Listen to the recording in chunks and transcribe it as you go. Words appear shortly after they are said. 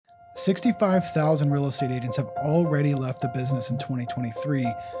65,000 real estate agents have already left the business in 2023,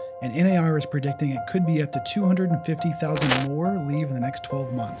 and NAR is predicting it could be up to 250,000 more leave in the next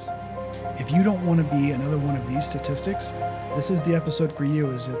 12 months. If you don't want to be another one of these statistics, this is the episode for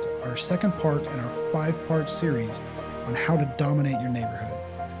you, as it's our second part in our 5-part series on how to dominate your neighborhood.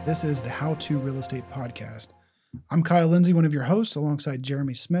 This is the How To Real Estate Podcast. I'm Kyle Lindsay, one of your hosts, alongside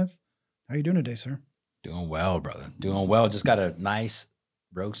Jeremy Smith. How are you doing today, sir? Doing well, brother. Doing well. Just got a nice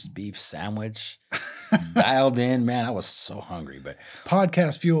roast beef sandwich dialed in. Man, I was so hungry, but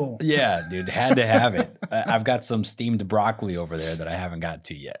podcast fuel. Yeah, dude, had to have it. I've got some steamed broccoli over there that I haven't got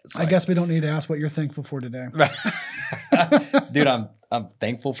to yet. So I guess we don't need to ask what you're thankful for today. Dude, I'm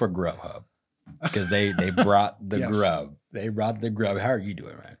thankful for Grubhub because they brought the Yes. grub. They brought the grub. How are you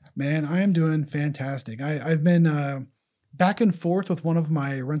doing, man? Man, I am doing fantastic. I've been back and forth with one of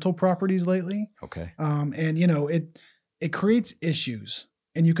my rental properties lately. Okay. And you know, it creates issues.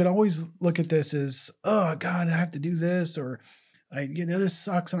 And you could always look at this as, oh God, I have to do this, or this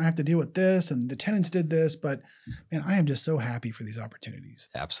sucks and I have to deal with this, and the tenants did this. But man, I am just so happy for these opportunities.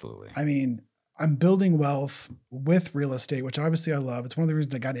 Absolutely. I mean, I'm building wealth with real estate, which obviously I love. It's one of the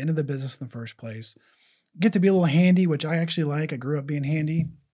reasons I got into the business in the first place. Get to be a little handy, which I actually like. I grew up being handy,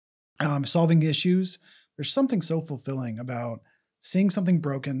 solving issues. There's something so fulfilling about seeing something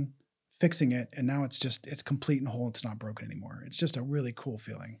broken, fixing it, and now it's complete and whole. It's not broken anymore. It's just a really cool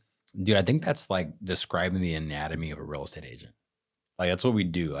feeling. Dude, I think that's like describing the anatomy of a real estate agent. Like that's what we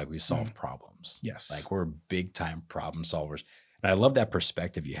do. Like we solve problems. Yes. Like we're big time problem solvers. And I love that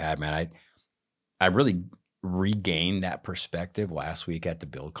perspective you had, man. I really regained that perspective last week at the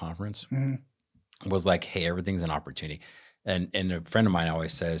Build conference. Mm-hmm. Was like, hey, everything's an opportunity. And a friend of mine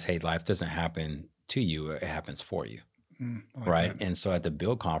always says, hey, life doesn't happen to you, it happens for you. Like right. that. And so at the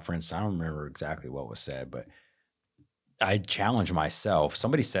Build conference, I don't remember exactly what was said, but I challenged myself.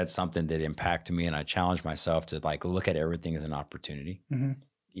 Somebody said something that impacted me, and I challenged myself to like look at everything as an opportunity, Mm-hmm.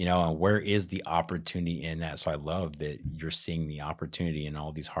 you know, and where is the opportunity in that? So I love that you're seeing the opportunity in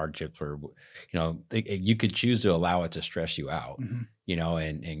all these hardships where, you know, you could choose to allow it to stress you out, Mm-hmm. you know,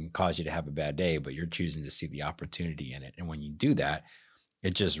 and cause you to have a bad day, but you're choosing to see the opportunity in it. And when you do that,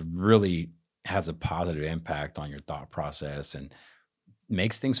 it just really has a positive impact on your thought process and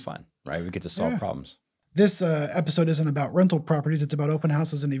makes things fun, right? We get to solve problems. This episode isn't about rental properties. It's about open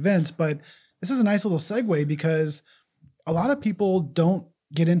houses and events, but this is a nice little segue because a lot of people don't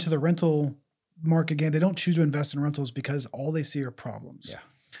get into the rental market again. They don't choose to invest in rentals because all they see are problems.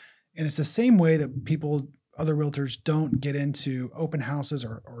 Yeah. And it's the same way that other realtors don't get into open houses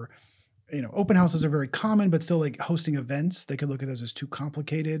or open houses are very common, but still like hosting events, they could look at those as too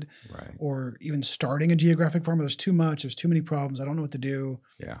complicated, Right. or even starting a geographic farm. There's too much, there's too many problems. I don't know what to do.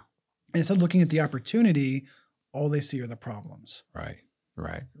 Yeah. And instead of looking at the opportunity, all they see are the problems. Right.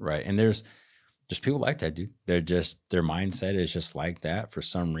 And there's people like that, dude. They're just, their mindset is just like that for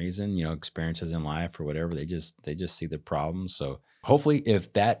some reason, you know, experiences in life or whatever. They just see the problems. So hopefully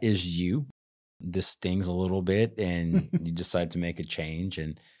if that is you, this stings a little bit and you decide to make a change.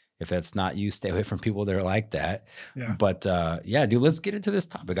 And if that's not you, stay away from people that are like that. Yeah. But dude, let's get into this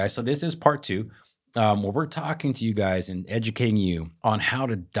topic, guys. So this is part 2. Where we're talking to you guys and educating you on how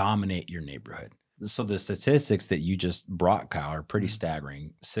to dominate your neighborhood. So the statistics that you just brought, Kyle, are pretty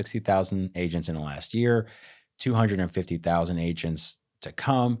staggering. 60,000 agents in the last year, 250,000 agents to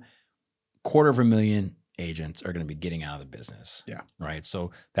come, 250,000 agents are going to be getting out of the business. Yeah. Right.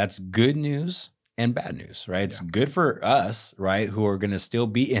 So that's good news and bad news, right? It's Yeah. good for us, right, who are going to still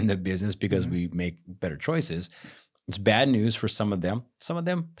be in the business because we make better choices. It's bad news for some of them. Some of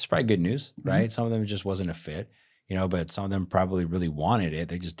them, it's probably good news, right? Some of them just wasn't a fit, you know, but some of them probably really wanted it.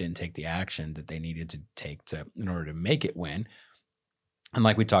 They just didn't take the action that they needed to take in order to make it win. And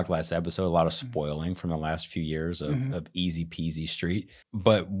like we talked last episode, a lot of spoiling from the last few years of easy peasy street.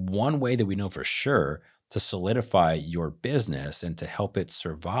 But one way that we know for sure to solidify your business and to help it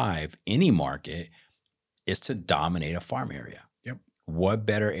survive any market is to dominate a farm area. Yep. What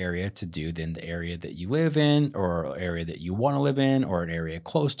better area to do than the area that you live in, or area that you want to live in, or an area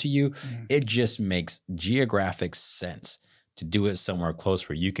close to you? It just makes geographic sense to do it somewhere close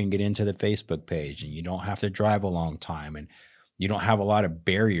where you can get into the Facebook page and you don't have to drive a long time and you don't have a lot of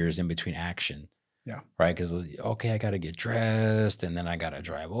barriers in between action. Yeah. Right. Because, okay, I got to get dressed and then I got to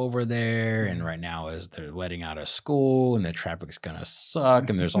drive over there. And right now is they're letting out of school and the traffic's going to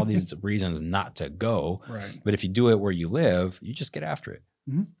suck. And there's all these reasons not to go. Right. But if you do it where you live, you just get after it.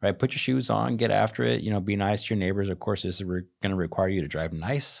 Right. Put your shoes on, get after it. You know, be nice to your neighbors. Of course, this is going to require you to drive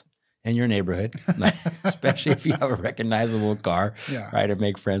nice in your neighborhood, especially if you have a recognizable car, Yeah. right? To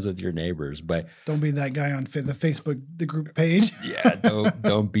make friends with your neighbors. But Don't be that guy on the Facebook, the group page. yeah,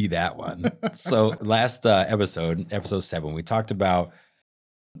 don't be that one. So last episode 7, we talked about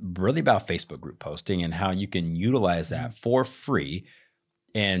Facebook group posting and how you can utilize that for free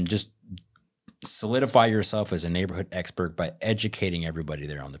and just solidify yourself as a neighborhood expert by educating everybody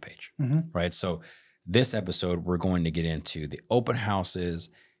there on the page, right? So this episode, we're going to get into the open houses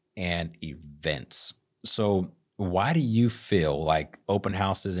and events. So why do you feel like open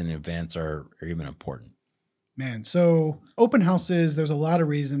houses and events are even important? Man, so open houses, there's a lot of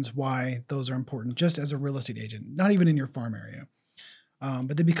reasons why those are important just as a real estate agent, not even in your farm area.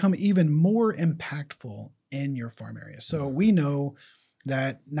 But they become even more impactful in your farm area. So we know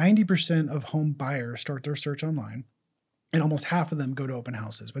that 90% of home buyers start their search online, and almost half of them go to open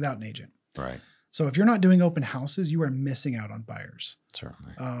houses without an agent. Right. So if you're not doing open houses, you are missing out on buyers.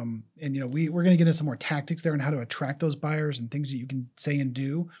 Certainly. And we're going to get into some more tactics there on how to attract those buyers and things that you can say and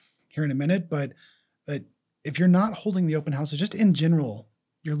do here in a minute. But if you're not holding the open houses, just in general,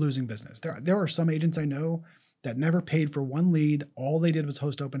 you're losing business. There are some agents I know that never paid for one lead. All they did was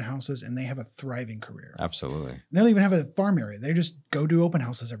host open houses, and they have a thriving career. Absolutely. They don't even have a farm area. They just go do open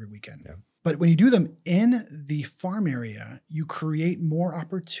houses every weekend. Yeah. But when you do them in the farm area, you create more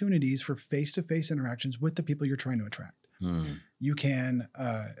opportunities for face-to-face interactions with the people you're trying to attract. You can,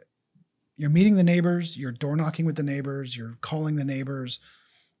 you're meeting the neighbors, you're door knocking with the neighbors, you're calling the neighbors.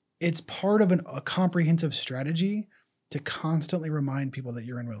 It's part of a comprehensive strategy to constantly remind people that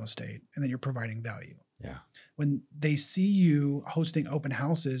you're in real estate and that you're providing value. Yeah. When they see you hosting open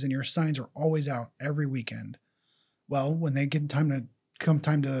houses and your signs are always out every weekend, well, when they get time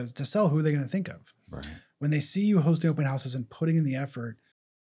to sell, who are they going to think of? Right. When they see you hosting open houses and putting in the effort,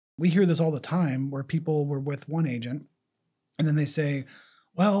 we hear this all the time where people were with one agent and then they say,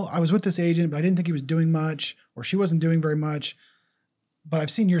 well, I was with this agent, but I didn't think he was doing much, or she wasn't doing very much. But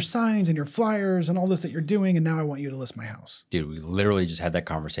I've seen your signs and your flyers and all this that you're doing, and now I want you to list my house. Dude, we literally just had that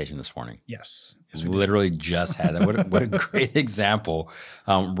conversation this morning. Yes. We literally just had that. What a great example.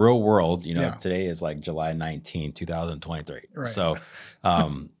 Real world, Today is like July 19, 2023. Right. So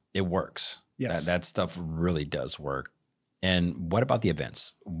it works. Yes. That stuff really does work. And what about the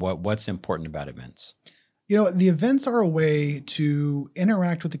events? What's important about events? The events are a way to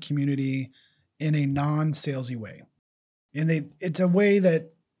interact with the community in a non-salesy way. And it's a way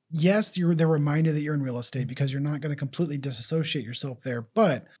that, yes, they're reminded that you're in real estate because you're not going to completely disassociate yourself there,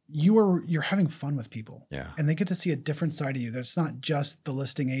 but you're having fun with people. Yeah. And they get to see a different side of you. That's not just the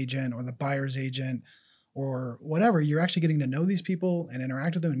listing agent or the buyer's agent or whatever. You're actually getting to know these people and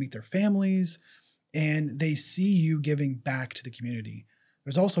interact with them and meet their families. And they see you giving back to the community.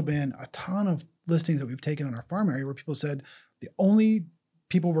 There's also been a ton of listings that we've taken in our farm area where people said the only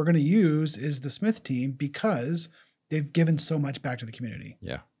people we're going to use is the Smith team because they've given so much back to the community.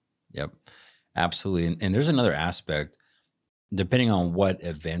 Yeah. Yep. Absolutely. And there's another aspect, depending on what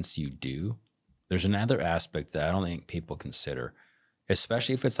events you do, there's another aspect that I don't think people consider,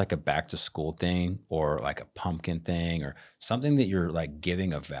 especially if it's like a back to school thing or like a pumpkin thing or something that you're like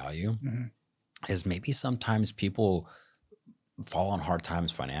giving of value, is maybe sometimes people fall on hard times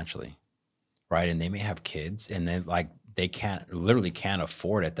financially, right? And they may have kids and then they can't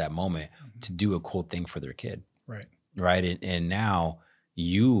afford at that moment to do a cool thing for their kid. Right. Right. And now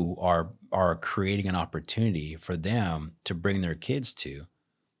you are creating an opportunity for them to bring their kids to,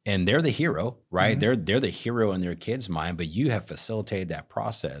 and they're the hero, right? They're the hero in their kids' mind, but you have facilitated that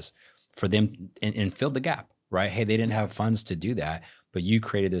process for them and filled the gap, right? Hey, they didn't have funds to do that, but you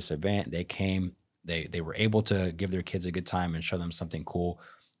created this event. They came, they were able to give their kids a good time and show them something cool.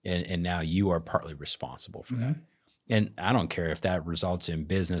 And now you are partly responsible for that. And I don't care if that results in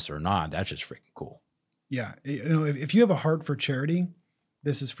business or not. That's just freaking cool. Yeah. If you have a heart for charity,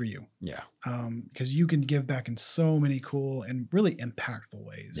 this is for you. Yeah. Because you can give back in so many cool and really impactful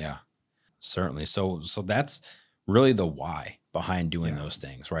ways. Yeah, certainly. So that's really the why behind doing those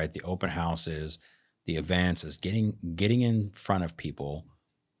things, right? The open houses, the events, is getting in front of people,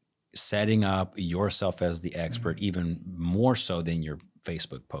 setting up yourself as the expert, even more so than your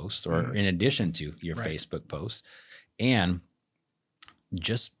Facebook posts or in addition to your Facebook posts, and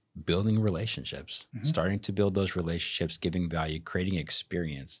just building relationships, starting to build those relationships, giving value, creating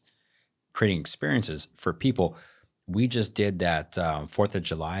experiences for people. We just did that 4th of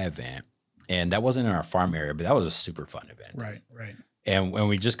July event, and that wasn't in our farm area, but that was a super fun event. Right. And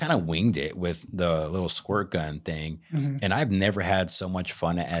we just kind of winged it with the little squirt gun thing. And I've never had so much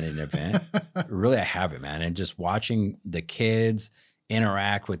fun at an event. Really, I haven't, man. And just watching the kids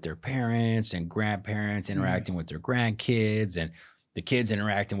interact with their parents and grandparents, interacting with their grandkids, and the kids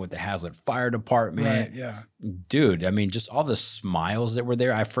interacting with the Hazlet Fire Department. Right. Yeah. Dude, I mean, just all the smiles that were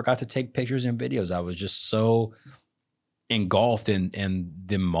there. I forgot to take pictures and videos. I was just so engulfed in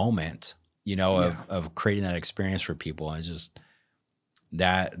the moment, of creating that experience for people. And just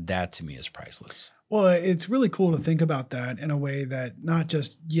that to me is priceless. Well, it's really cool to think about that in a way that not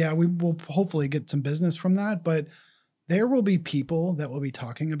just, we will hopefully get some business from that, but there will be people that will be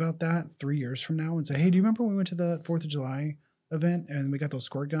talking about that 3 years from now and say, hey, do you remember when we went to the 4th of July event and we got those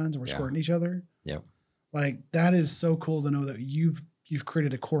squirt guns and we're squirting each other? Yep. Like, that is so cool to know that you've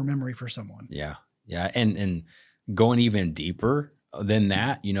created a core memory for someone. Yeah. Yeah. And going even deeper than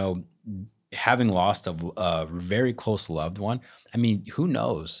that, having lost a very close loved one. I mean, who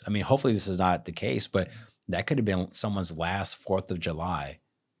knows? I mean, hopefully this is not the case, but that could have been someone's last 4th of July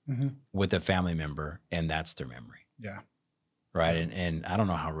with a family member, and that's their memory. Yeah. Right. Yeah. And I don't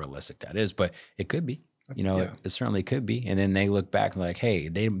know how realistic that is, but it could be. It certainly could be. And then they look back and like, hey,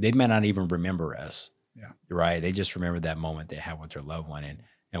 they may not even remember us. Yeah. Right. They just remember that moment they had with their loved one.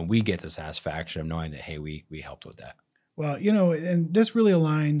 And we get the satisfaction of knowing that, hey, we helped with that. Well, and this really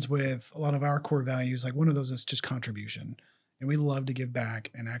aligns with a lot of our core values. Like, one of those is just contribution. And we love to give back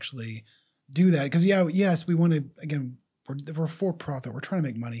and actually do that. Because, yes, we want to, again, we're for profit. We're trying to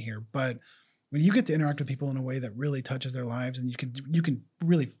make money here. But when you get to interact with people in a way that really touches their lives, and you can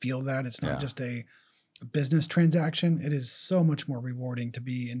really feel that it's not just a business transaction, it is so much more rewarding to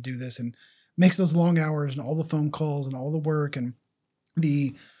be and do this, and makes those long hours and all the phone calls and all the work and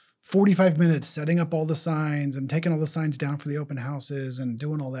the 45 minutes setting up all the signs and taking all the signs down for the open houses and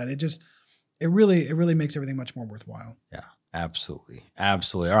doing all that. It really makes everything much more worthwhile. Yeah, absolutely.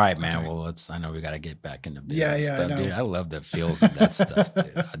 Absolutely. All right, man. Okay. Well, I know we got to get back into business stuff, dude. I love the feels of that stuff,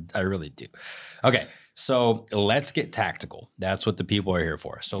 dude. I really do. Okay. So let's get tactical. That's what the people are here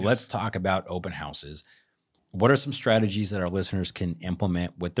for. So let's talk about open houses. What are some strategies that our listeners can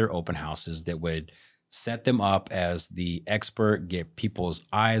implement with their open houses that would set them up as the expert, get people's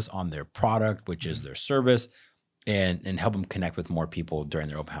eyes on their product, which is their service, and help them connect with more people during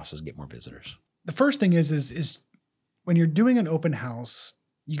their open houses, get more visitors? The first thing is when you're doing an open house,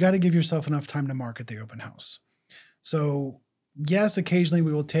 you got to give yourself enough time to market the open house. So yes, occasionally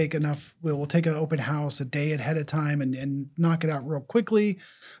we will take an open house a day ahead of time and knock it out real quickly,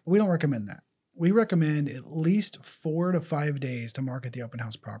 but we don't recommend that. We recommend at least 4 to 5 days to market the open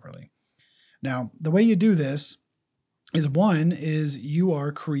house properly. Now, the way you do this is you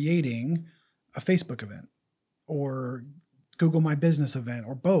are creating a Facebook event or Google My Business event,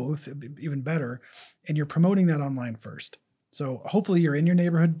 or both, even better, and you're promoting that online first. So hopefully you're in your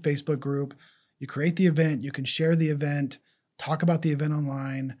neighborhood Facebook group, you create the event, you can share the event, talk about the event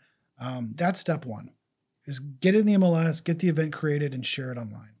online. That's step one, is get it in the MLS, get the event created, and share it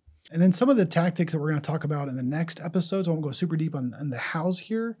online. And then some of the tactics that we're going to talk about in the next episodes, I won't go super deep on the hows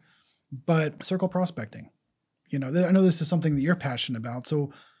here, but circle prospecting. I know this is something that you're passionate about.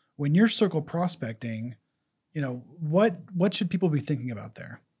 So when you're circle prospecting, what should people be thinking about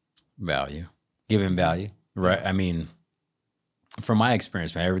there? Value, giving value, right? I mean, from my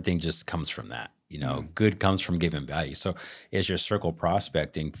experience, man, everything just comes from that. Good comes from giving value. So as you're circle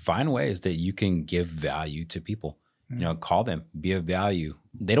prospecting, find ways that you can give value to people. Call them, be of value.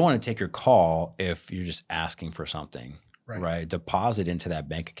 They don't want to take your call if you're just asking for something, right? Deposit into that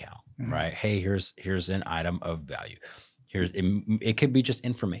bank account, right? Hey, here's an item of value. It could be just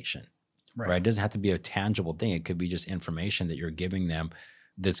information, right? It doesn't have to be a tangible thing. It could be just information that you're giving them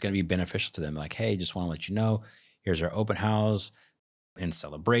that's going to be beneficial to them. Like, hey, just want to let you know, here's our open house. In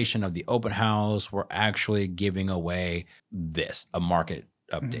celebration of the open house, we're actually giving away a market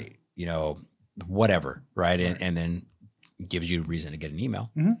update, whatever, right? And then gives you a reason to get an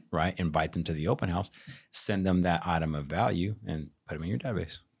email, right? Invite them to the open house, send them that item of value, and put them in your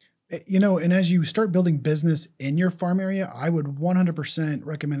database. And as you start building business in your farm area, I would 100%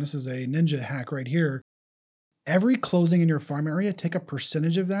 recommend, this is a ninja hack right here. Every closing in your farm area, take a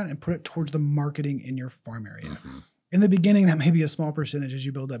percentage of that and put it towards the marketing in your farm area. In the beginning, that may be a small percentage as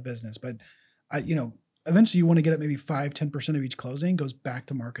you build that business, but eventually you want to get at maybe 5-10% of each closing goes back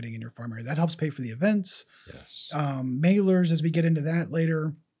to marketing in your farm area. That helps pay for the events, mailers as we get into that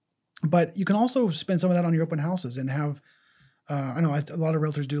later. But you can also spend some of that on your open houses and have, I know a lot of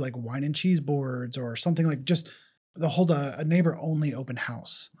realtors do like wine and cheese boards or something, like just they'll hold a neighbor only open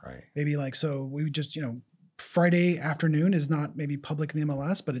house. Right. Maybe like, so we just, Friday afternoon is not maybe public in the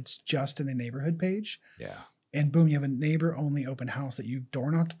MLS, but it's just in the neighborhood page. Yeah. And boom, you have a neighbor only open house that you've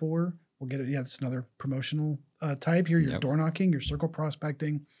door knocked for. We'll get it. Yeah, that's another promotional type here. You're door knocking, you're circle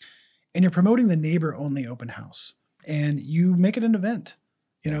prospecting, and you're promoting the neighbor only open house. And you make it an event.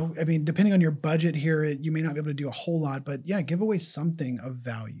 You know, I mean, depending on your budget here, you may not be able to do a whole lot, but yeah, give away something of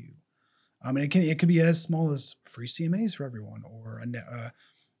value. I mean, it could be as small as free CMAs for everyone, or a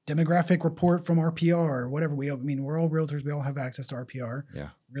demographic report from RPR, or whatever. I mean, we're all realtors. We all have access to RPR. Yeah.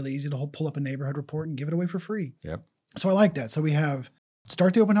 Really easy to pull up a neighborhood report and give it away for free. Yep. So I like that. So we have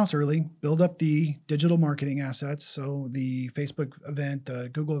start the open house early, build up the digital marketing assets. So the Facebook event, the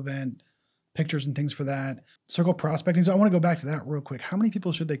Google event, pictures and things for that. Circle prospecting. So I want to go back to that real quick. How many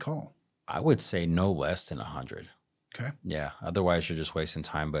people should they call? I would say no less than 100. Okay. Yeah. Otherwise, you're just wasting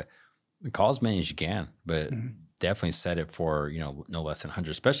time. But call as many as you can. But definitely set it for, no less than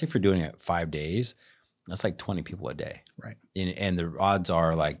 100, especially if you're doing it 5 days. That's like 20 people a day. Right. And the odds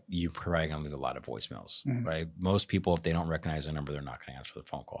are like you're probably going to leave a lot of voicemails, right? Most people, if they don't recognize the number, they're not going to answer the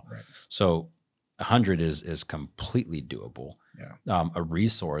phone call. Right. So 100 is completely doable. Yeah. A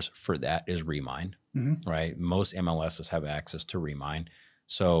resource for that is Remind, right? Most MLSs have access to Remind.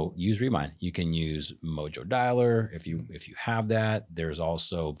 So use Remind. You can use Mojo Dialer if you have that. There's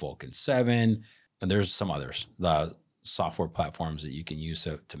also Vulcan 7, and there's some others, the software platforms that you can use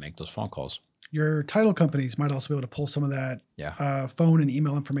to make those phone calls. Your title companies might also be able to pull some of that phone and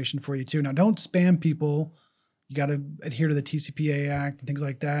email information for you too. Now, don't spam people. You got to adhere to the TCPA Act and things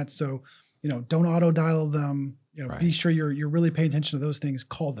like that. So, don't auto dial them. Be sure you're really paying attention to those things.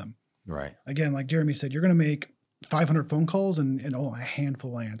 Call them. Right. Again, like Jeremy said, you're going to make 500 phone calls and a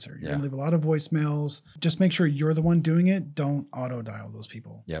handful will answer. You're going to leave a lot of voicemails. Just make sure you're the one doing it. Don't auto dial those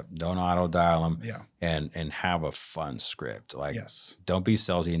people. Yep. Don't auto dial them. Yeah. And have a fun script. Like, yes. Don't be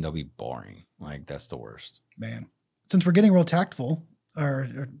salesy and don't be boring. Like, that's the worst. Man. Since we're getting real tactful, or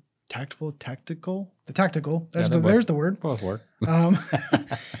tactical. There's the word. Both work.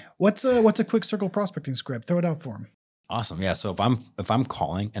 What's a quick circle prospecting script? Throw it out for him. Awesome. Yeah. So if I'm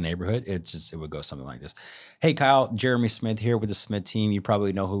calling a neighborhood, it would go something like this. Hey, Kyle, Jeremy Smith here with the Smith team. You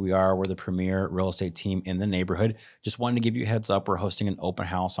probably know who we are. We're the premier real estate team in the neighborhood. Just wanted to give you a heads up. We're hosting an open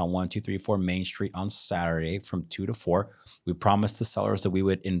house on 1234 Main Street on Saturday from 2 to 4. We promised the sellers that we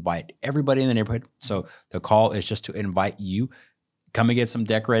would invite everybody in the neighborhood. So the call is just to invite you. Come and get some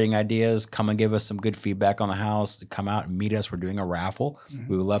decorating ideas. Come and give us some good feedback on the house. Come out and meet us. We're doing a raffle.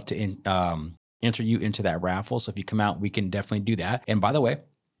 We would love to enter you into that raffle. So if you come out, we can definitely do that. And by the way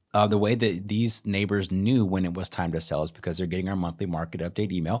that these neighbors knew when it was time to sell is because they're getting our monthly market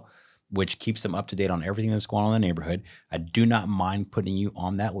update email, which keeps them up to date on everything that's going on in the neighborhood. I do not mind putting you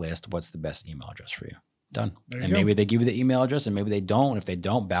on that list. What's the best email address for you? Done. And maybe they give you the email address and maybe they don't. If they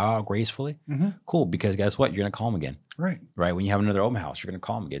don't, bow out gracefully. Cool. Because guess what? You're going to call them again. Right. When you have another open house, you're going to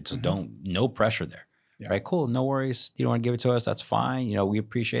call them again. So no pressure there. Yeah. Right. Cool. No worries. You don't want to give it to us. That's fine. We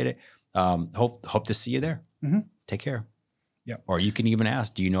appreciate it. Hope to see you there. Take care. Yeah. Or you can even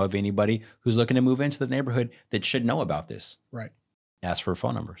ask, do you know of anybody who's looking to move into the neighborhood that should know about this? Right. Ask for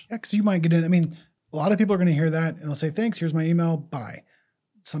phone numbers. Yeah. Cause you might get in. I mean, a lot of people are going to hear that and they'll say, thanks, here's my email. Bye.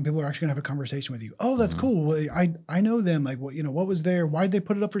 Some people are actually gonna have a conversation with you. Oh, that's cool. Well, I know them. Like, what was there? Why'd they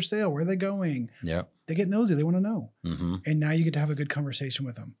put it up for sale? Where are they going? Yeah. They get nosy. They want to know. And now you get to have a good conversation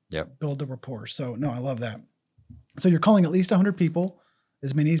with them. Yep. Build the rapport. So no, I love that. So you're calling at least 100 people,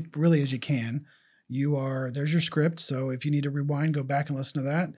 as many really as you can. There's your script. So if you need to rewind, go back and listen to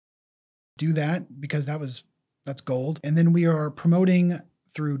that. Do that because that's gold. And then we are promoting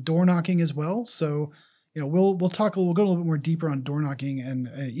through door knocking as well. So we'll go a little bit more deeper on door knocking and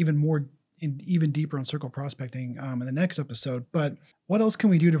even deeper on circle prospecting in the next episode. But what else can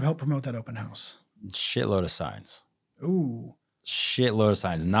we do to help promote that open house? Shitload of signs. Ooh. Shitload of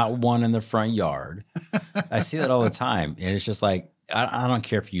signs. Not one in the front yard. I see that all the time. And it's just like, I don't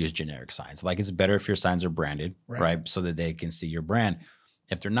care if you use generic signs. Like, it's better if your signs are branded, right? So that they can see your brand.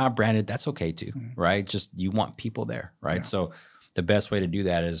 If they're not branded, that's okay too, right? Just you want people there, right? Yeah. So the best way to do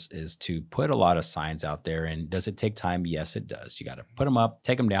that is to put a lot of signs out there. And does it take time? Yes, it does. You got to put them up,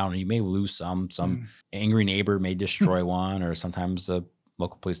 take them down, and you may lose some. Some angry neighbor may destroy one, or sometimes the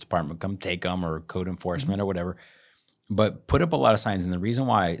local police department come take them, or code enforcement or whatever. But put up a lot of signs. And the reason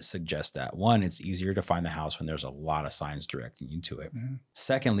why I suggest that, one, it's easier to find the house when there's a lot of signs directing you to it.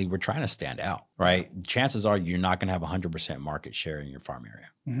 Secondly, we're trying to stand out, right? Chances are you're not going to have 100% market share in your farm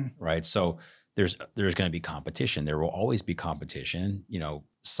area, right? So there's going to be competition. There will always be competition.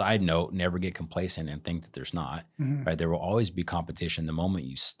 Side note, never get complacent and think that there's not, right? There will always be competition. The moment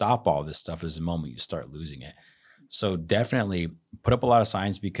you stop all this stuff is the moment you start losing it. So definitely put up a lot of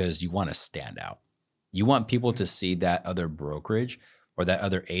signs because you want to stand out. You want people to see that other brokerage or that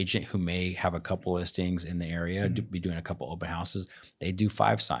other agent who may have a couple listings in the area, be doing a couple open houses. They do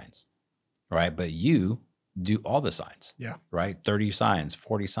 5 signs, right? But you do all the signs, right? 30 signs,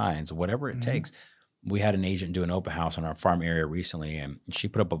 40 signs, whatever it takes. we had an agent do an open house in our farm area recently, and she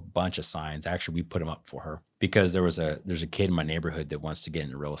put up a bunch of signs. Actually, we put them up for her because there's a kid in my neighborhood that wants to get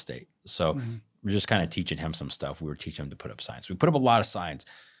into real estate. So we're just kind of teaching him some stuff. We were teaching him to put up signs. We put up a lot of signs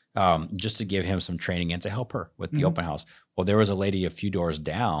just to give him some training and to help her with the open house. Well, there was a lady a few doors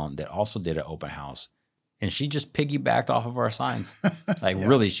down that also did an open house, and she just piggybacked off of our signs. Like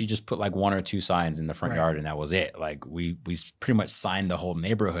really, she just put like 1 or 2 signs in the front yard, and that was it. Like we pretty much signed the whole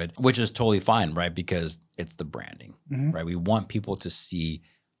neighborhood, which is totally fine, right? Because it's the branding, right? We want people to see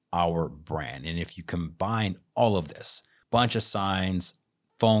our brand. And if you combine all of this, bunch of signs,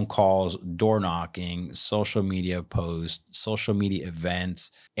 phone calls, door knocking, social media posts, social media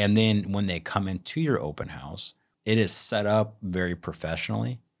events, and then when they come into your open house, it is set up very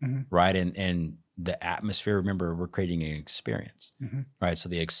professionally, right? And the atmosphere, remember, we're creating an experience, right? So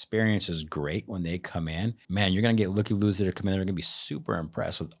the experience is great when they come in. Man, you're going to get looky-loos that are coming in. They're going to be super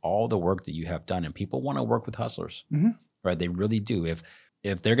impressed with all the work that you have done. And people want to work with hustlers, right? They really do.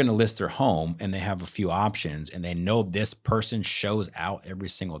 If they're going to list their home and they have a few options and they know this person shows out every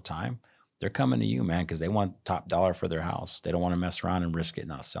single time, they're coming to you, man, because they want top dollar for their house. They don't want to mess around and risk it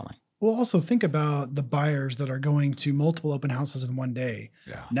not selling. Well, also think about the buyers that are going to multiple open houses in one day.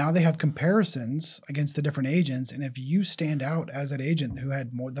 Yeah. Now they have comparisons against the different agents. And if you stand out as that agent who had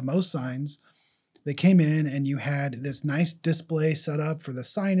the most signs, they came in and you had this nice display set up for the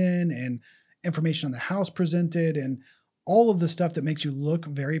sign-in and information on the house presented and all of the stuff that makes you look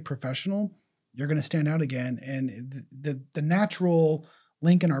very professional, you're going to stand out again. And the natural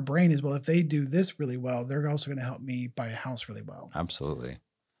link in our brain is, well, if they do this really well, they're also going to help me buy a house really well. Absolutely.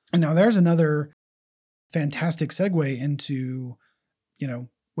 And now there's another fantastic segue into,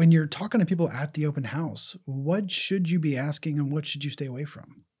 when you're talking to people at the open house, what should you be asking and what should you stay away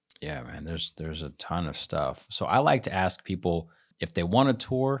from? Yeah, man, there's a ton of stuff. So I like to ask people if they want a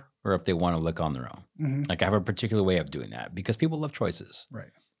tour or if they want to look on their own. Like I have a particular way of doing that because people love choices.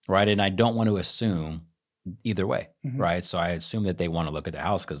 Right. And I don't want to assume either way. Right. So I assume that they want to look at the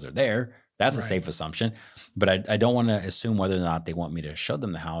house because they're there. That's a safe assumption. But I don't want to assume whether or not they want me to show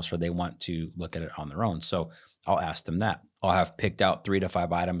them the house or they want to look at it on their own. So I'll ask them that. I'll have picked out 3 to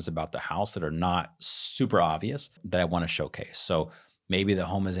 5 items about the house that are not super obvious that I want to showcase. So maybe the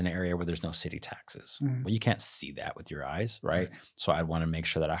home is in an area where there's no city taxes. Well, you can't see that with your eyes, right? So I want to make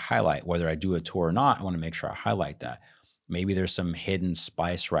sure that I highlight, whether I do a tour or not, I want to make sure I highlight that. Maybe there's some hidden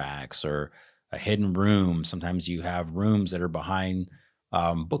spice racks or a hidden room. Sometimes you have rooms that are behind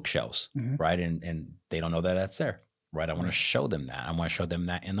bookshelves, right? And they don't know that that's there, right? I want to show them that. I want to show them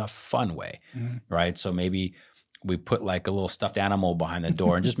that in a fun way, right? So maybe we put like a little stuffed animal behind the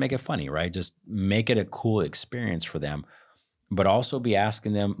door and just make it funny, right? Just make it a cool experience for them, but also be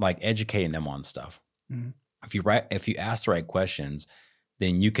asking them, like educating them on stuff. If you ask the right questions,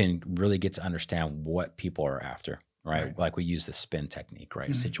 then you can really get to understand what people are after, right? Like we use the SPIN technique,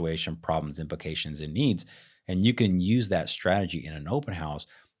 right? Situation, problems, implications, and needs. And you can use that strategy in an open house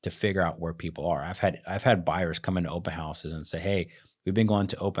to figure out where people are. I've had buyers come into open houses and say, hey, we've been going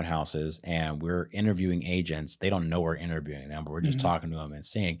to open houses and we're interviewing agents. They don't know we're interviewing them, but we're just talking to them and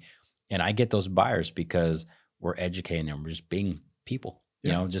seeing. And I get those buyers because we're educating them. We're just being people,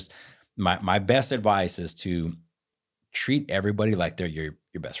 you know, just my best advice is to treat everybody like they're your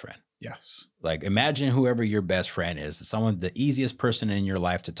best friend. Yes. Like imagine whoever your best friend is, the easiest person in your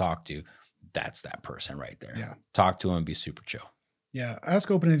life to talk to. That's that person right there. Yeah. Talk to him, be super chill. Yeah. Ask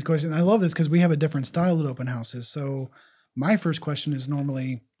open-ended questions. I love this because we have a different style at open houses. So my first question is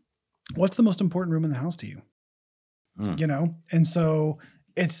normally, what's the most important room in the house to you? And so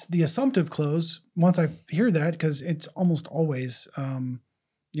it's the assumptive close. Once I hear that, because it's almost always,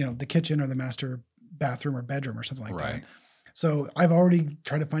 the kitchen or the master bathroom or bedroom or something like that. So I've already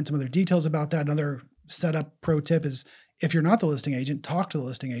tried to find some other details about that. Another setup pro tip is if you're not the listing agent, talk to the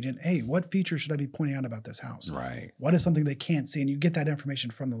listing agent. Hey, what features should I be pointing out about this house? Right. What is something they can't see? And you get that information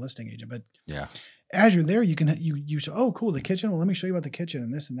from the listing agent. But yeah, as you're there, you can you say, oh, cool, the kitchen. Well, let me show you about the kitchen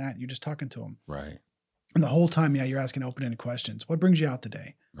and this and that. You're just talking to them. Right. And the whole time, you're asking open-ended questions. What brings you out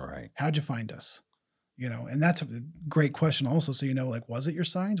today? Right. How'd you find us? And that's a great question also. So, was it your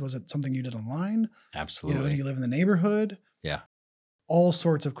signs? Was it something you did online? Absolutely. Do you live in the neighborhood? Yeah. All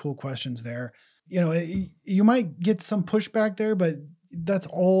sorts of cool questions there. You might get some pushback there, but that's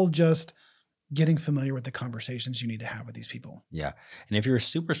all just getting familiar with the conversations you need to have with these people. Yeah. And if you're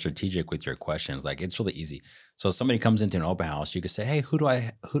super strategic with your questions, like it's really easy. So if somebody comes into an open house, you could say, hey,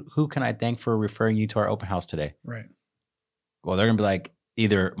 who can I thank for referring you to our open house today? Right. Well, they're going to be like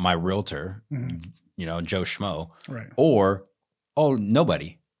either my realtor, Joe Schmo, right, or, oh,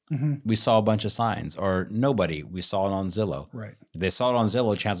 nobody. We saw a bunch of signs, or nobody. We saw it on Zillow. Right. If they saw it on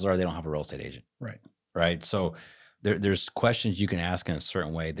Zillow, chances are they don't have a real estate agent. Right. right? So there's questions you can ask in a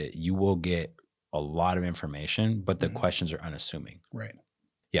certain way that you will get a lot of information, but the Mhm. questions are unassuming. Right.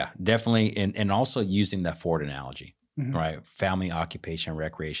 Yeah, definitely. And also using that Ford analogy, Mhm. right? Family, occupation,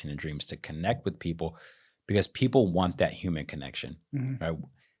 recreation, and dreams to connect with people because people want that human connection, Mhm. right?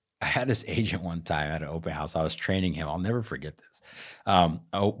 I had this agent one time at an open house. I was training him. I'll never forget this.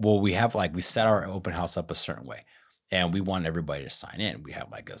 Well, we set our open house up a certain way and we want everybody to sign in. We have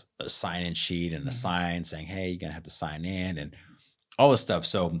like a sign in sheet and a Mhm. sign saying, hey, you're going to have to sign in and all this stuff.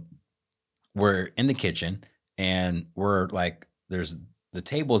 So we're in the kitchen and we're like, there's the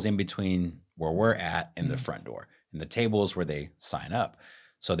tables in between where we're at and the Mhm. front door. And the table is where they sign up.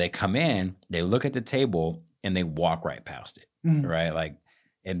 So they come in, they look at the table and they walk right past it. Mhm. Right. Like,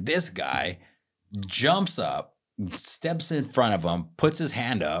 and this guy jumps up, steps in front of him, puts his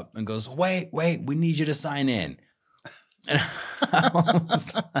hand up and goes, wait, we need you to sign in. And I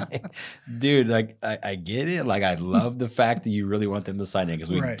was like, dude, like I get it. Like I love the fact that you really want them to sign in because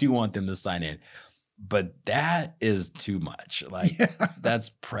we Right. do want them to sign in. But that is too much. Like Yeah. that's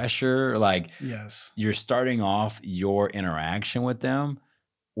pressure. Like Yes. you're starting off your interaction with them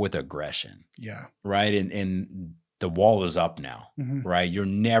with aggression, Yeah. right? And the wall is up now, Mhm. right? You're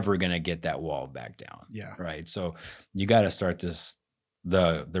never gonna get that wall back down. Yeah. Right. So you got to start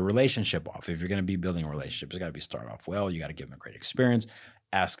the relationship off. If you're going to be building a relationship, it's got to be start off well. You got to give them a great experience,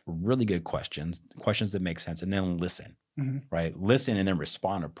 ask really good questions that make sense, and then listen. Mhm. Right. Listen and then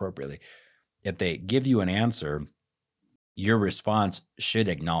respond appropriately. If they give you an answer, your response should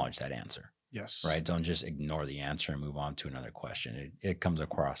acknowledge that answer. Yes. Right. Don't just ignore the answer and move on to another question. It comes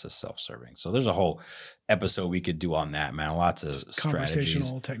across as self-serving. So there's a whole episode we could do on that, man. Lots of strategies.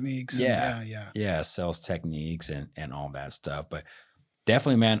 Conversational techniques. Yeah. Yeah. Yeah. Sales techniques and all that stuff. But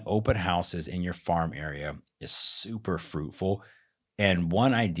definitely, man, open houses in your farm area is super fruitful. And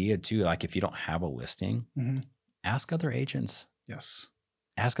one idea too, like if you don't have a listing, Mhm. ask other agents. Yes.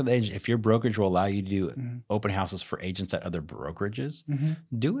 Ask other agents. If your brokerage will allow you to do Mhm. open houses for agents at other brokerages, Mhm.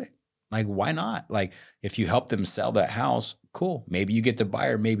 do it. Like, why not? Like, if you help them sell that house, cool. Maybe you get the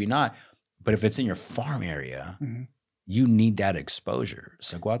buyer, maybe not. But if it's in your farm area, Mhm. you need that exposure.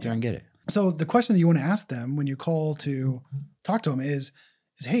 So go out there Yeah. and get it. So the question that you want to ask them when you call to talk to them is,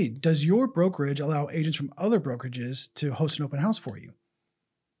 hey, does your brokerage allow agents from other brokerages to host an open house for you?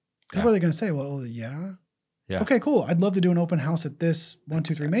 Yeah. What are they going to say? Well, yeah. Yeah. Okay, cool. I'd love to do an open house at this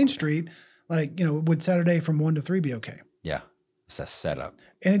 123 Main Street. Like, would Saturday from 1 to 3 be okay? Yeah. It's a setup.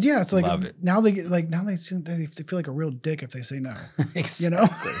 And yeah, it's like Love it. now they feel like a real dick if they say no.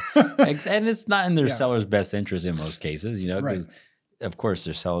 Exactly. And it's not in their Yeah. seller's best interest in most cases, Right. because of course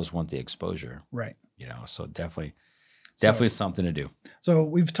their sellers want the exposure, Right. so definitely So- something to do. So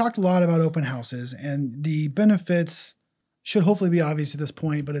we've talked a lot about open houses, and the benefits should hopefully be obvious at this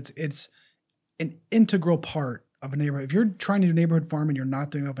point, but it's an integral part of a neighborhood. If you're trying to do neighborhood farm and you're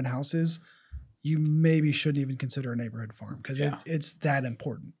not doing open houses, you maybe shouldn't even consider a neighborhood farm because Yeah. it's that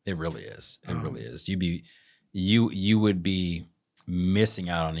important. It really is. It Um, really is. You would be missing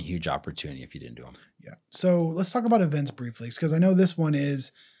out on a huge opportunity if you didn't do them. Yeah. So let's talk about events briefly because I know this one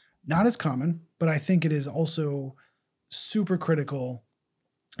is not as common, but I think it is also super critical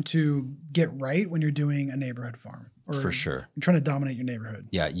to get right when you're doing a neighborhood farm or For sure. you're trying to dominate your neighborhood.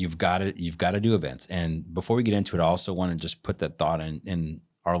 Yeah, you've got to do events. And before we get into it, I also want to just put that thought in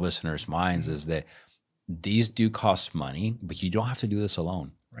our listeners' minds is that these do cost money, but you don't have to do this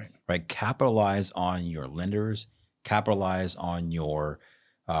alone. Right? Capitalize on your lenders, capitalize on your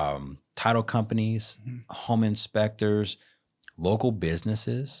title companies, home inspectors, local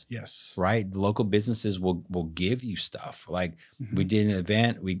businesses. Yes. Right? Local businesses will give you stuff. Like we did an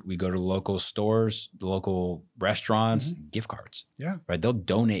event, we go to local stores, local restaurants, gift cards. Yeah. Right? They'll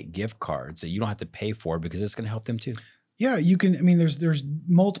donate gift cards that you don't have to pay for because it's going to help them too. Yeah, you can. I mean, there's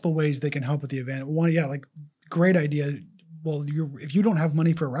multiple ways they can help with the event. One, yeah, like great idea. Well, if you don't have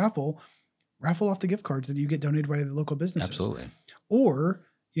money for a raffle off the gift cards that you get donated by the local businesses. Absolutely. Or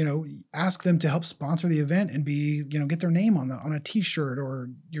ask them to help sponsor the event and be get their name on a T-shirt or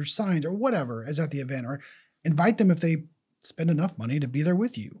your signs or whatever is at the event, or invite them if they spend enough money to be there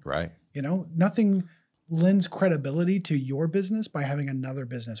with you. Right. Nothing lends credibility to your business by having another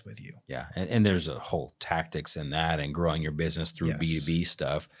business with you. Yeah. And there's a whole tactics in that and growing your business through Yes. B2B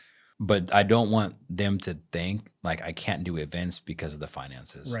stuff. But I don't want them to think like I can't do events because of the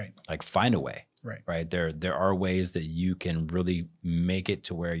finances. Right. Like find a way. Right. Right. There are ways that you can really make it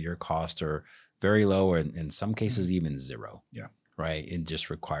to where your costs are very low or in some cases even zero. Yeah. Right. It just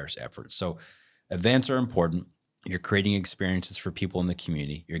requires effort. So events are important. You're creating experiences for people in the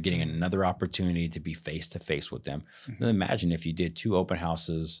community. You're getting another opportunity to be face to face with them. And imagine if you did 2 open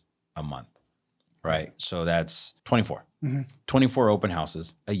houses a month, right? So that's 24. Mhm. 24 open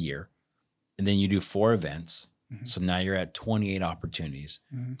houses a year. And then you do 4 events. Mhm. So now you're at 28 opportunities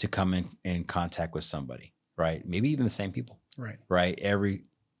Mhm. to come in contact with somebody, right? Maybe even the same people, Right. right? Every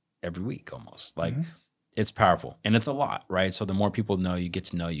week almost. Like Mhm. it's powerful and it's a lot, right? So the more people know you, get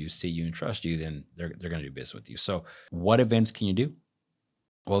to know you, see you, and trust you, then they're going to do business with you. So what events can you do?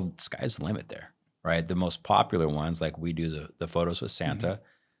 Well, the sky's the limit there, right? The most popular ones, like we do the photos with Santa,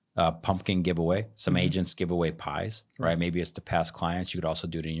 pumpkin giveaway. Some Mhm. agents give away pies, right? Right. Maybe it's to past clients. You could also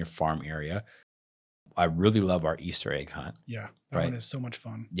do it in your farm area. I really love our Easter egg hunt, Yeah. That right? one is so much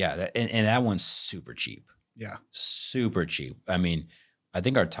fun. Yeah, and that one's super cheap, Yeah. super cheap. I mean, I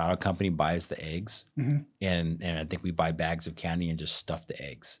think our title company buys the eggs, Mhm. and I think we buy bags of candy and just stuff the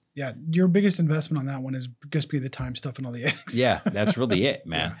eggs. Yeah. Your biggest investment on that one is just be the time stuffing all the eggs. Yeah, that's really it,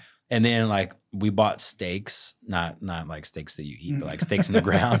 man. Yeah. And then like we bought steaks, not like steaks that you eat, but Mm. like steaks in the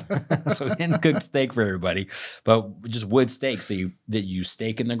ground. So we didn't cook steak for everybody, but just wood steaks that you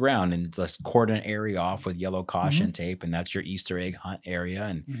stake in the ground and just cordon an area off with yellow caution tape, and that's your Easter egg hunt area.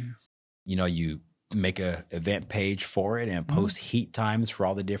 And Mhm. you make a event page for it and Mhm. post heat times for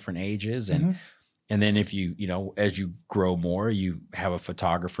all the different ages, Mhm. and then if as you grow more, you have a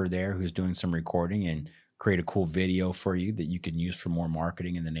photographer there who's doing some recording and create a cool video for you that you can use for more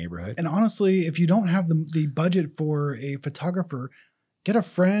marketing in the neighborhood. And honestly, if you don't have the budget for a photographer, get a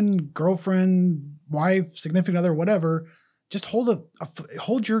friend, girlfriend, wife, significant other, whatever. Just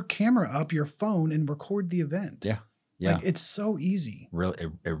hold your camera up, your phone, and record the event. Yeah. Yeah. Like it's so easy. It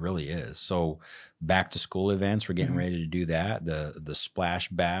really is. So back to school events, we're getting Mhm. ready to do that. The splash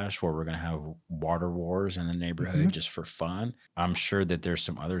bash where we're gonna have water wars in the neighborhood Mhm. just for fun. I'm sure that there's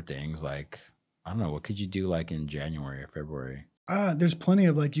some other things like, I don't know, what could you do like in January or February? There's plenty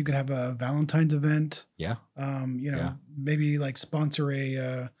of like you could have a Valentine's event. Yeah. Yeah. Maybe like sponsor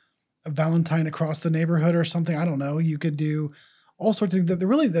a Valentine across the neighborhood or something. I don't know. You could do all sorts of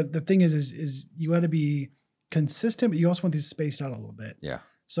the thing is you got to be consistent, but you also want these spaced out a little bit. Yeah.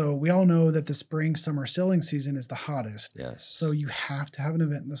 So we all know that the spring summer selling season is the hottest. Yes. So you have to have an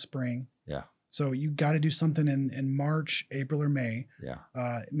event in the spring. Yeah. So you got to do something in March, April, or May.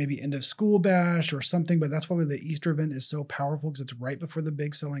 Yeah. Maybe end of school bash or something. But that's why the Easter event is so powerful because it's right before the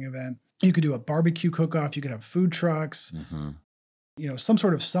big selling event. You could do a barbecue cook-off. You could have food trucks. Mm-hmm. Some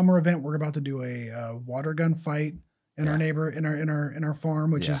sort of summer event. We're about to do a water gun fight in our our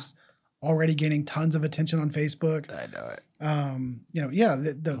farm, which Yeah. is already gaining tons of attention on Facebook. I know it.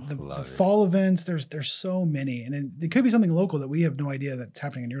 The Love it. fall events. There's so many, and it could be something local that we have no idea that's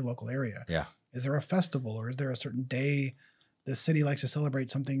happening in your local area. Yeah. Is there a festival or is there a certain day the city likes to celebrate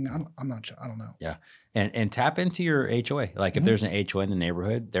something? I'm not sure. I don't know. Yeah. And tap into your HOA. Like if Mhm. there's an HOA in the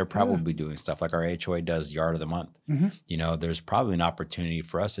neighborhood, they're probably doing stuff like our HOA does yard of the month. Mhm. There's probably an opportunity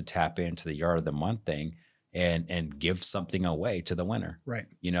for us to tap into the yard of the month thing and give something away to the winner. Right.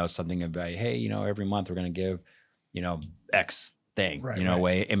 Something about, hey, every month we're going to give, X thing, Right,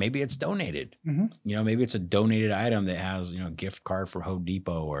 away. And maybe it's donated. Mhm. Maybe it's a donated item that has, a gift card for Home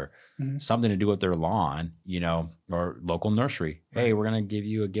Depot or Mhm. something to do with their lawn, or local nursery. Hey, Right. we're going to give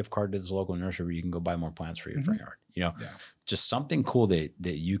you a gift card to this local nursery where you can go buy more plants for your front yard. Yeah. Just something cool that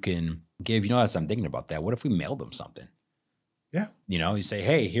you can give. As I'm thinking about that, what if we mailed them something? Yeah. You say,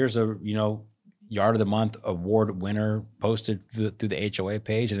 hey, here's a, yard of the month award winner posted through the HOA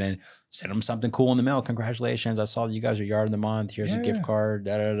page, and then send them something cool in the mail. Congratulations. I saw that you guys are yard of the month. Here's a gift Yeah. card,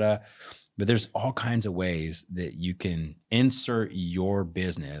 da, da, da. But there's all kinds of ways that you can insert your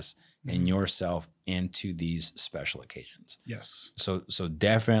business and Mhm. yourself into these special occasions. Yes. So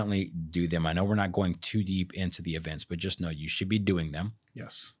definitely do them. I know we're not going too deep into the events, but just know you should be doing them.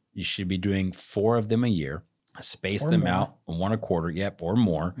 Yes. You should be doing 4 of them a year. Space Or them more. out, 1 a quarter, or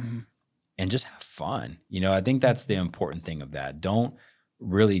more. Mhm. And just have fun. I think that's the important thing of that. Don't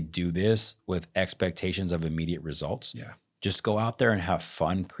really do this with expectations of immediate results. Yeah. Just go out there and have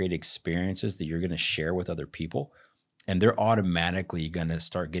fun, create experiences that you're going to share with other people. And they're automatically going to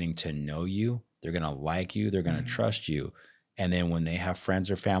start getting to know you. They're going to like you. They're going to Mhm. trust you. And then when they have friends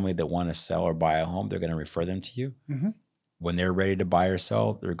or family that want to sell or buy a home, they're going to refer them to you. Mhm. When they're ready to buy or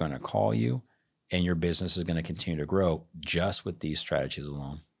sell, they're going to call you. And your business is going to continue to grow just with these strategies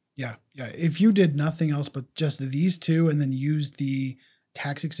alone. Yeah. Yeah. If you did nothing else but just these two and then use the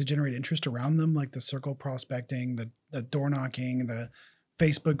tactics to generate interest around them, like the circle prospecting, the door knocking, the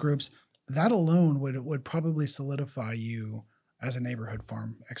Facebook groups, that alone would probably solidify you as a neighborhood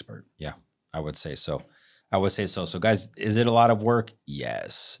farm expert. Yeah, I would say so. So guys, is it a lot of work?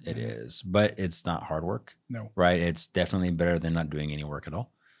 Yes, it Mhm. is, but it's not hard work, No. right? It's definitely better than not doing any work at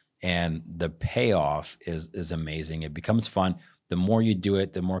all. And the payoff is amazing. It becomes fun. The more you do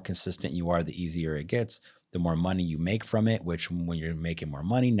it, the more consistent you are, the easier it gets. The more money you make from it, which when you're making more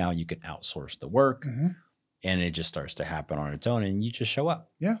money, now you can outsource the work and it just starts to happen on its own and you just show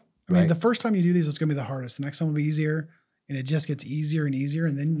up. Yeah. I mean, the first time you do these, it's going to be the hardest. The next time will be easier and it just gets easier and easier.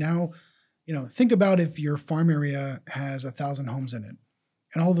 And then now, you know, think about if your farm area has 1,000 homes in it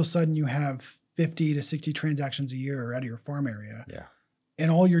and all of a sudden you have 50 to 60 transactions a year out of your farm area. Yeah. And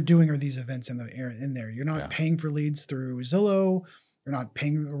all you're doing are these events in there. You're not paying for leads through Zillow. You're not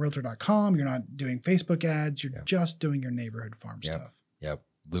paying realtor.com. You're not doing Facebook ads. You're just doing your neighborhood farm stuff. Yep.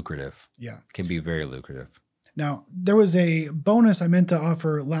 Lucrative. Yeah. Can be very lucrative. Now, there was a bonus I meant to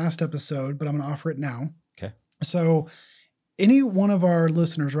offer last episode, but I'm going to offer it now. Okay. So any one of our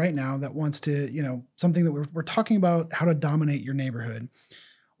listeners right now that wants to, you know, something that we're talking about how to dominate your neighborhood.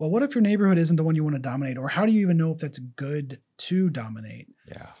 Well, what if your neighborhood isn't the one you want to dominate? Or how do you even know if that's good to dominate?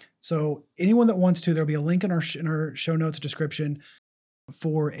 Yeah. So anyone that wants to, there'll be a link in our show notes description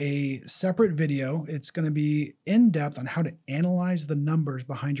for a separate video. It's going to be in depth on how to analyze the numbers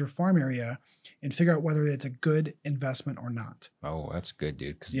behind your farm area and figure out whether it's a good investment or not. Oh, that's good,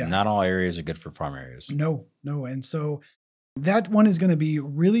 dude. Because not all areas are good for farm areas. No. And so that one is going to be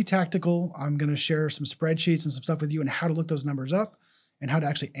really tactical. I'm going to share some spreadsheets and some stuff with you on how to look those numbers up and how to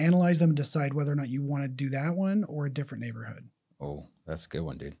actually analyze them and decide whether or not you want to do that one or a different neighborhood. Oh, that's a good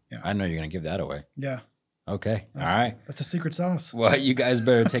one, dude. Yeah. I know you're going to give that away. Yeah. Okay. All right. That's the secret sauce. Well, you guys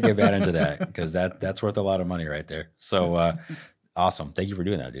better take advantage of that because that's worth a lot of money right there. So awesome. Thank you for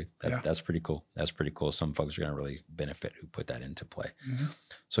doing that, dude. That's pretty cool. That's pretty cool. Some folks are going to really benefit who put that into play.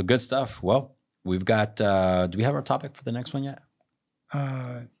 So good stuff. Well, we've got, do we have our topic for the next one yet?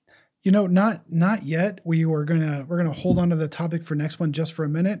 You know, not yet. We're gonna hold on to the topic for next one just for a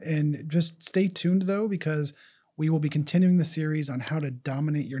minute and just stay tuned though, because we will be continuing the series on how to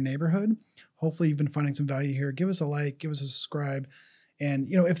dominate your neighborhood. Hopefully you've been finding some value here. Give us a like, give us a subscribe. And,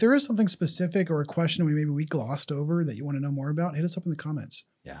 you know, if there is something specific or a question maybe we glossed over that you want to know more about, hit us up in the comments.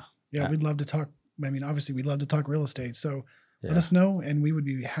 Yeah. We'd love to talk. I mean, obviously we'd love to talk real estate. So let us know and we would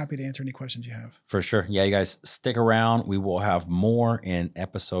be happy to answer any questions you have. For sure. Yeah, you guys stick around. We will have more in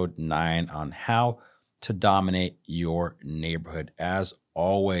episode 9 on how to dominate your neighborhood. As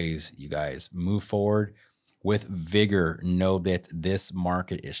always, you guys move forward with vigor. Know that this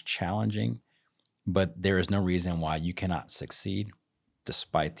market is challenging, but there is no reason why you cannot succeed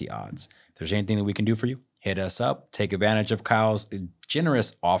despite the odds. If there's anything that we can do for you, hit us up. Take advantage of Kyle's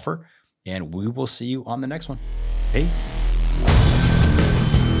generous offer, and we will see you on the next one. Peace.